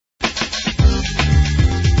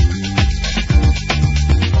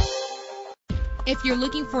If you're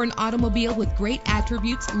looking for an automobile with great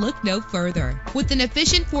attributes, look no further. With an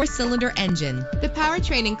efficient 4-cylinder engine, the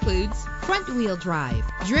powertrain includes front-wheel drive,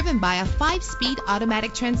 driven by a 5-speed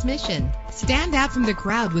automatic transmission. Stand out from the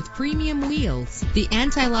crowd with premium wheels. The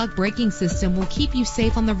anti-lock braking system will keep you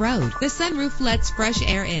safe on the road. The sunroof lets fresh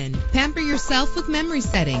air in. Pamper yourself with memory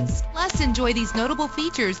settings. Plus, enjoy these notable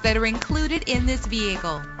features that are included in this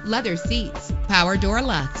vehicle: leather seats, power door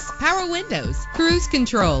locks, power windows, cruise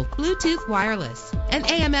control, Bluetooth wireless, an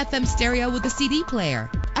AM/FM stereo with a CD player,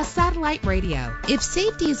 a satellite radio. If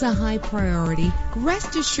safety is a high priority,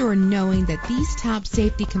 rest assured knowing that these top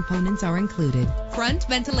safety components are included: front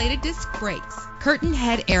ventilated disc brakes, curtain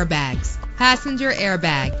head airbags, passenger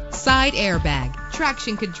airbag, side airbag,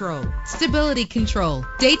 traction control, stability control,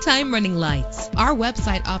 daytime running lights. Our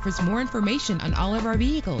website offers more information on all of our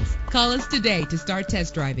vehicles. Call us today to start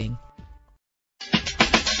test driving.